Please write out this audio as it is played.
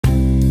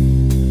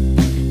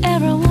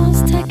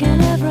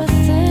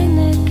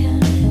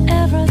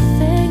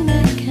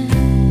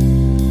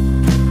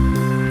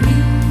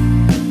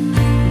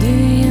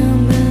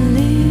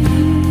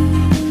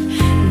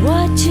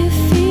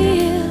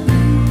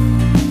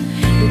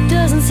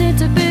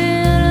to be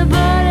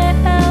anybody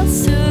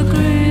else who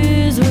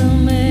agrees with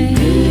me.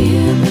 Do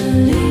you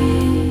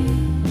believe?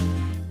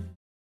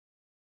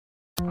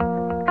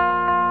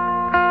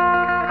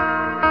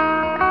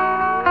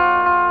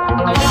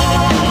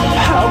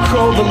 How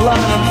cold the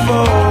line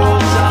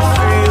unfolds, I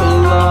feel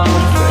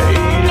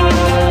unfaded.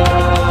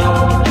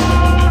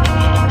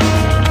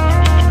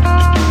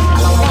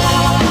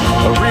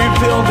 I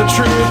revealed the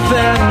truth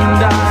and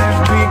I've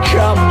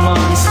become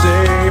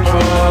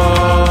unstable.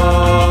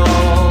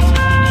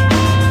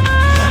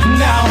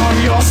 Now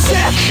you're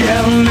sick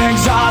and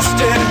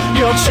exhausted,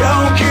 you're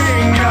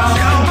choking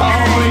up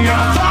all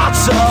your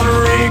thoughts of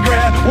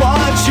regret,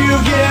 what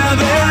you've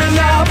given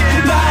up.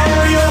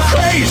 Now you're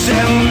crazy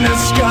and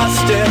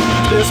disgusted,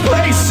 this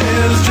place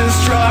is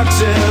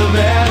destructive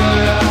and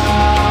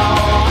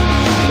now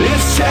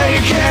it's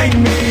taking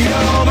me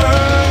over.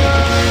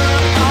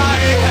 I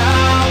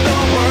have the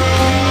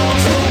world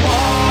to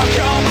walk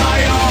on my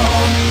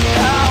own.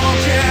 How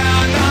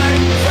can I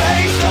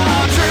face the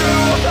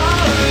truth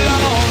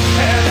alone?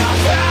 And I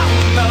found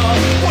the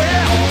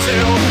will to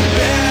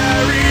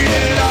bury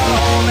it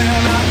all.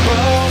 And I'm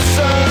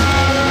closer,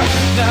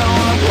 now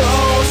I'm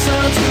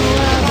closer to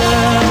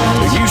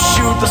heaven. You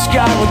shoot the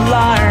sky with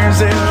lies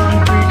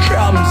and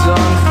becomes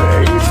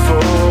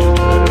unfaithful.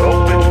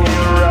 Open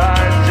your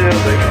eyes till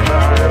they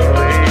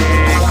finally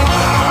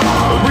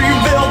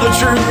reveal the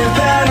truth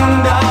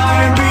and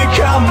I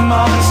become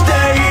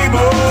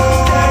unstable.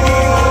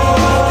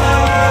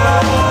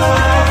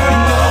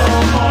 No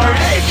more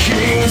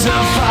aching to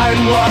find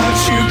what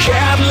you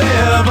can't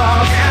live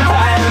on.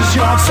 As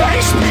your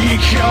taste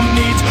become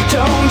neat,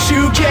 don't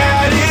you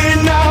get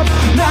enough?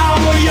 Now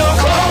you're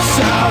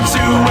closer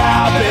to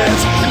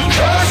habits,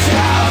 cursed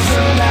as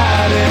an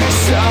addict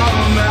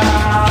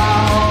somehow.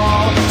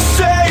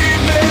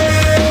 Save me.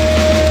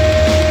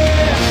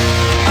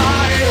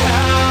 I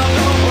have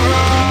the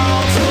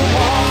world to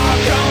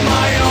walk on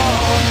my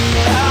own.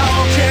 How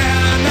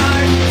can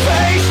I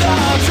face the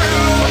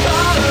truth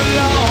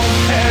alone?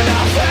 And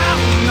I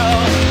found the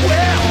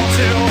will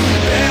to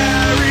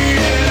bury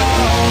it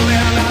all.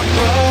 And I'm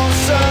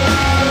closer,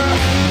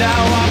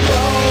 now I'm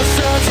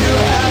closer to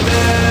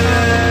heaven.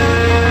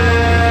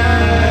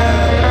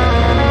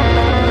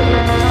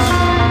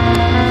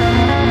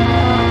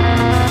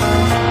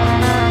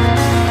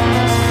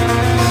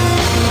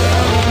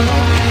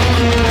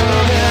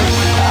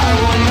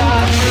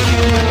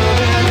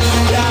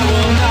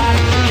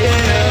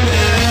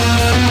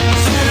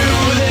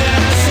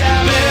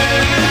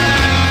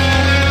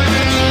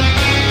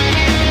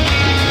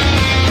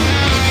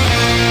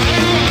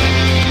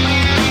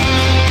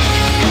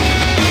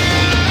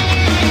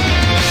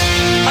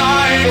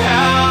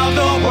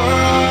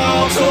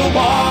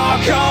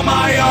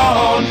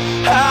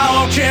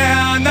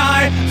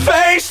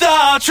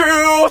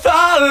 Truth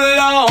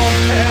alone,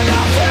 and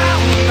I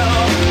found the